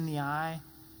kids in the eye,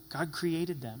 God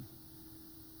created them.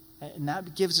 And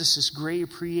that gives us this great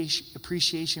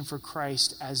appreciation for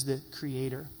Christ as the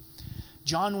creator.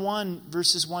 John 1,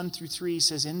 verses 1 through 3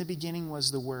 says, in the beginning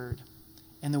was the Word,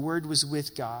 and the Word was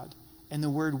with God, and the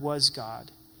Word was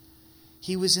God.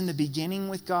 He was in the beginning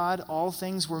with God. All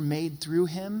things were made through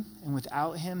him, and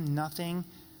without him nothing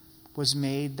was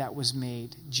made that was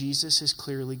made. Jesus is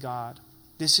clearly God.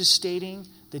 This is stating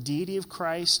the deity of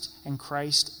Christ and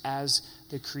Christ as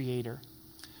the creator.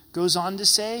 Goes on to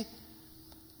say,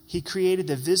 he created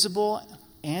the visible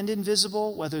and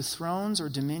invisible, whether thrones or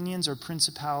dominions or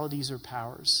principalities or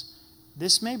powers.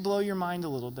 This may blow your mind a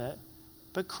little bit,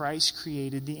 but Christ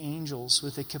created the angels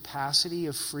with a capacity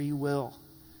of free will,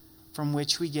 from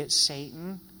which we get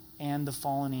Satan and the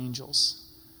fallen angels.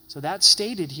 So that's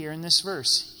stated here in this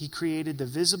verse. He created the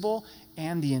visible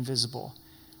and the invisible,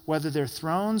 whether they're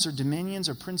thrones or dominions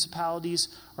or principalities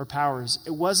or powers.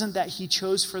 It wasn't that he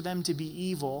chose for them to be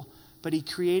evil, but he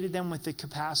created them with the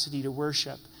capacity to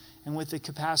worship. And with the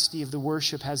capacity of the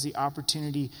worship has the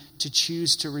opportunity to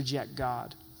choose to reject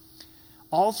God.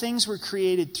 All things were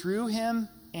created through him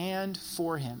and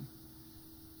for him.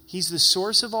 He's the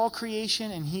source of all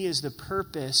creation, and he is the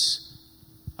purpose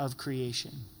of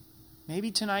creation.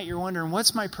 Maybe tonight you're wondering,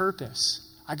 what's my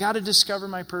purpose? I got to discover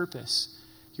my purpose.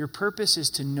 Your purpose is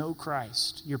to know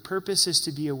Christ. Your purpose is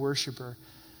to be a worshiper.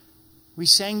 We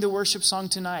sang the worship song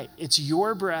tonight. It's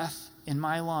your breath in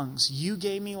my lungs. You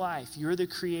gave me life. You're the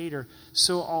creator.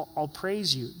 So I'll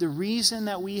praise you. The reason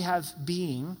that we have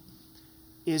being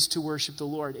is to worship the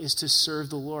Lord, is to serve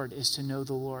the Lord, is to know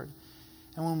the Lord.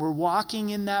 And when we're walking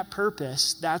in that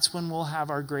purpose, that's when we'll have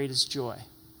our greatest joy.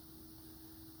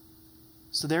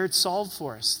 So there it's solved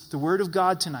for us. The Word of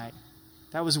God tonight.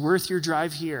 That was worth your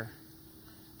drive here.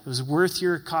 It was worth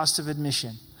your cost of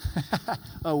admission.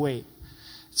 Oh, wait.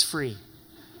 It's free.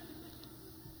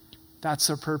 That's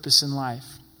our purpose in life.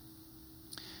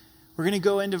 We're going to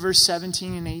go into verse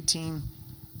 17 and 18.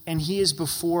 And he is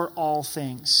before all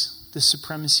things. The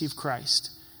supremacy of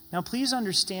Christ. Now, please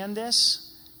understand this.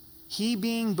 He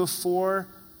being before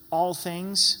all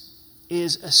things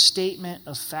is a statement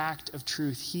of fact, of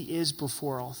truth. He is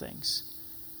before all things,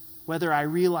 whether I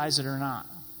realize it or not.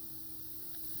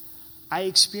 I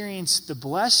experience the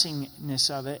blessingness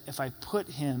of it if I put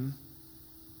him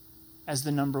as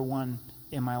the number one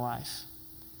in my life.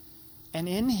 And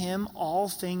in him all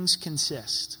things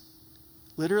consist.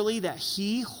 Literally, that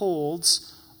he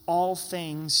holds all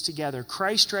things together.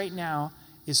 Christ right now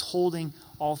is holding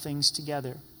all things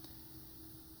together.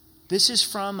 This is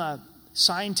from a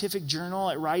scientific journal.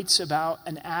 It writes about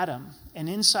an atom. And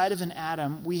inside of an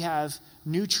atom, we have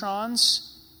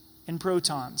neutrons and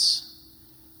protons.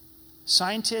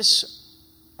 Scientists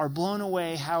are blown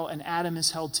away how an atom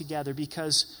is held together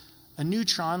because a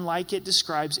neutron, like it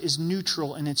describes, is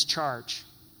neutral in its charge.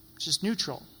 It's just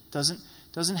neutral.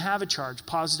 Doesn't have a charge,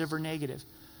 positive or negative.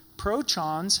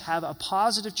 Protons have a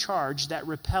positive charge that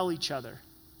repel each other.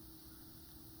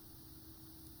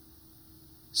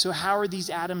 So how are these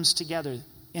atoms together?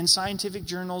 In scientific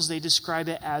journals, they describe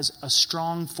it as a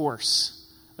strong force.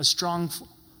 A strong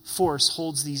force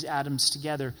holds these atoms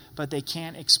together, but they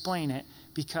can't explain it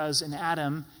because an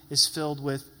atom is filled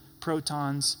with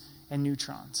protons and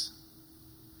neutrons.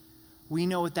 We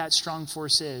know what that strong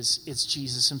force is. It's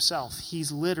Jesus himself.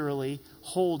 He's literally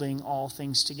holding all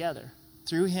things together.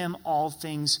 Through him, all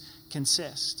things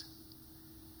consist.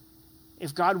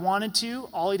 If God wanted to,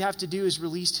 all he'd have to do is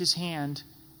release his hand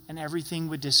and everything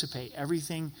would dissipate.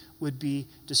 Everything would be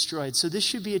destroyed. So this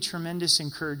should be a tremendous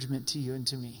encouragement to you and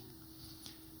to me.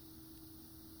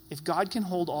 If God can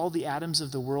hold all the atoms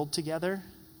of the world together,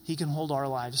 he can hold our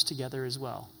lives together as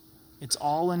well. It's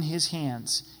all in his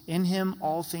hands. In him,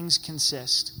 all things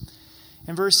consist.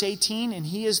 In verse 18, and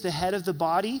he is the head of the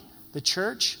body, the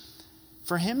church.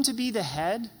 For him to be the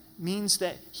head means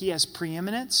that he has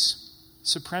preeminence,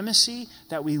 supremacy,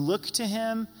 that we look to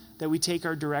him, that we take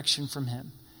our direction from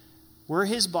him. We're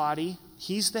his body.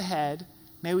 He's the head.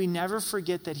 May we never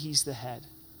forget that he's the head.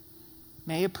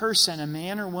 May a person, a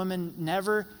man or woman,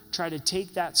 never try to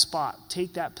take that spot,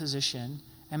 take that position,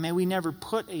 and may we never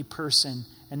put a person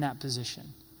in that position.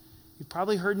 You've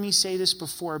probably heard me say this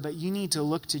before, but you need to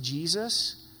look to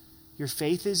Jesus. Your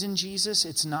faith is in Jesus.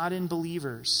 It's not in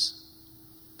believers.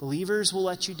 Believers will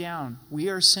let you down. We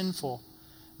are sinful.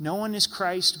 No one is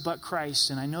Christ but Christ.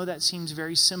 And I know that seems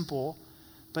very simple,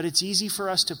 but it's easy for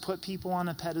us to put people on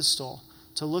a pedestal,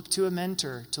 to look to a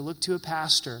mentor, to look to a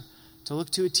pastor, to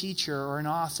look to a teacher or an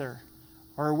author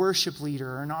or a worship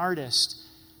leader or an artist.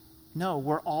 No,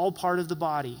 we're all part of the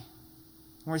body.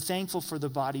 We're thankful for the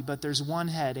body, but there's one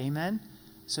head. Amen?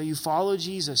 So you follow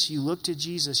Jesus. You look to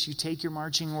Jesus. You take your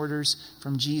marching orders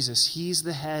from Jesus. He's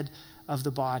the head of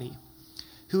the body,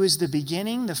 who is the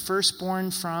beginning, the firstborn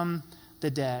from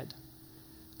the dead.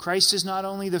 Christ is not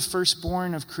only the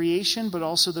firstborn of creation, but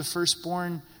also the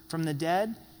firstborn from the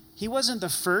dead. He wasn't the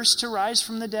first to rise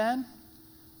from the dead,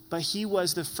 but he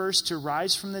was the first to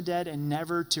rise from the dead and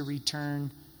never to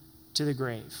return to the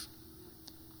grave,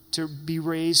 to be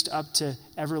raised up to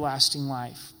everlasting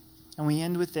life. And we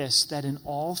end with this, that in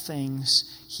all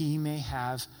things he may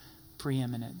have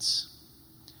preeminence.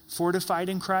 Fortified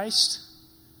in Christ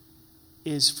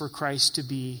is for Christ to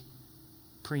be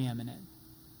preeminent.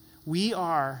 We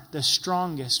are the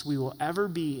strongest we will ever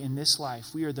be in this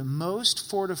life. We are the most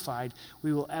fortified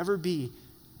we will ever be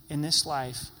in this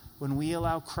life when we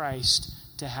allow Christ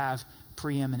to have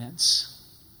preeminence.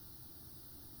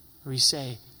 We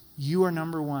say, you are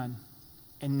number one,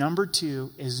 and number two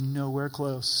is nowhere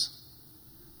close.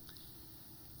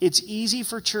 It's easy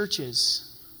for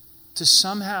churches to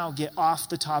somehow get off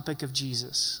the topic of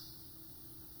Jesus,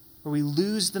 where we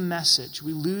lose the message,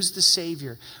 we lose the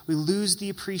Savior, we lose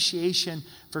the appreciation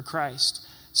for Christ.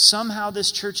 Somehow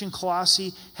this church in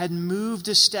Colossae had moved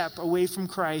a step away from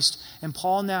Christ, and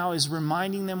Paul now is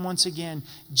reminding them once again,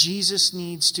 Jesus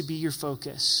needs to be your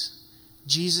focus.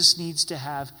 Jesus needs to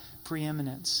have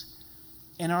preeminence.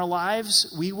 In our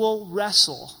lives, we will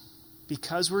wrestle,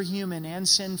 because we're human and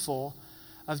sinful,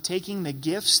 of taking the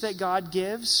gifts that God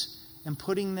gives and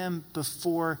putting them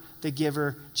before the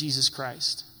giver, Jesus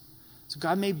Christ. So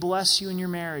God may bless you in your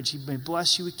marriage. He may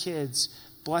bless you with kids,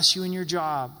 bless you in your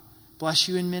job, bless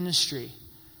you in ministry.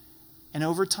 And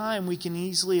over time, we can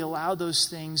easily allow those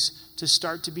things to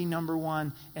start to be number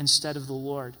one instead of the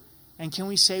Lord. And can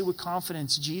we say with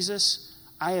confidence, Jesus,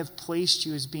 I have placed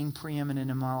you as being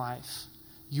preeminent in my life.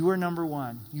 You are number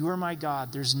one. You are my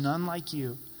God. There's none like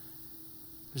you.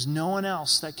 There's no one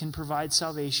else that can provide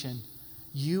salvation.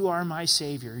 You are my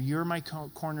Savior. You're my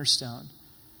cornerstone.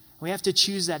 We have to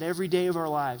choose that every day of our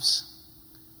lives.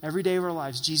 Every day of our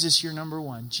lives. Jesus, you're number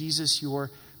one. Jesus, you're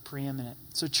preeminent.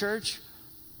 So church,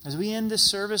 as we end this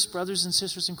service, brothers and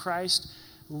sisters in Christ,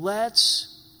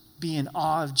 let's be in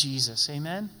awe of Jesus.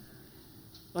 Amen?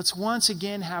 Let's once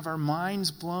again have our minds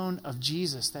blown of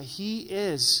Jesus, that he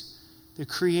is the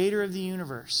creator of the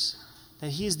universe,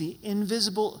 that he is the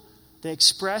invisible, the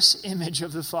express image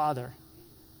of the Father,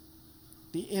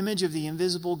 the image of the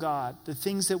invisible God, the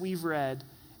things that we've read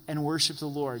and worship the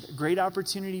Lord. A great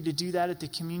opportunity to do that at the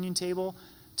communion table,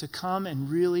 to come and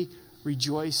really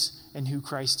rejoice in who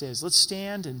Christ is. Let's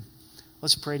stand and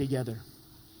let's pray together.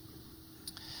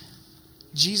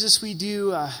 Jesus, we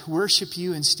do worship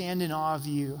you and stand in awe of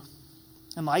you.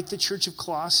 And like the church of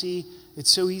Colossae,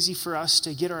 it's so easy for us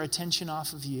to get our attention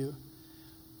off of you.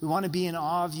 We want to be in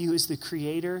awe of you as the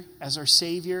Creator, as our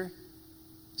Savior,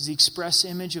 as the express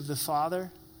image of the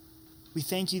Father. We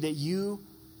thank you that you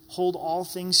hold all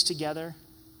things together.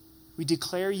 We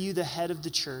declare you the head of the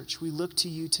church. We look to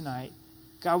you tonight.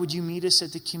 God, would you meet us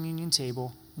at the communion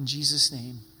table? In Jesus'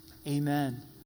 name, amen.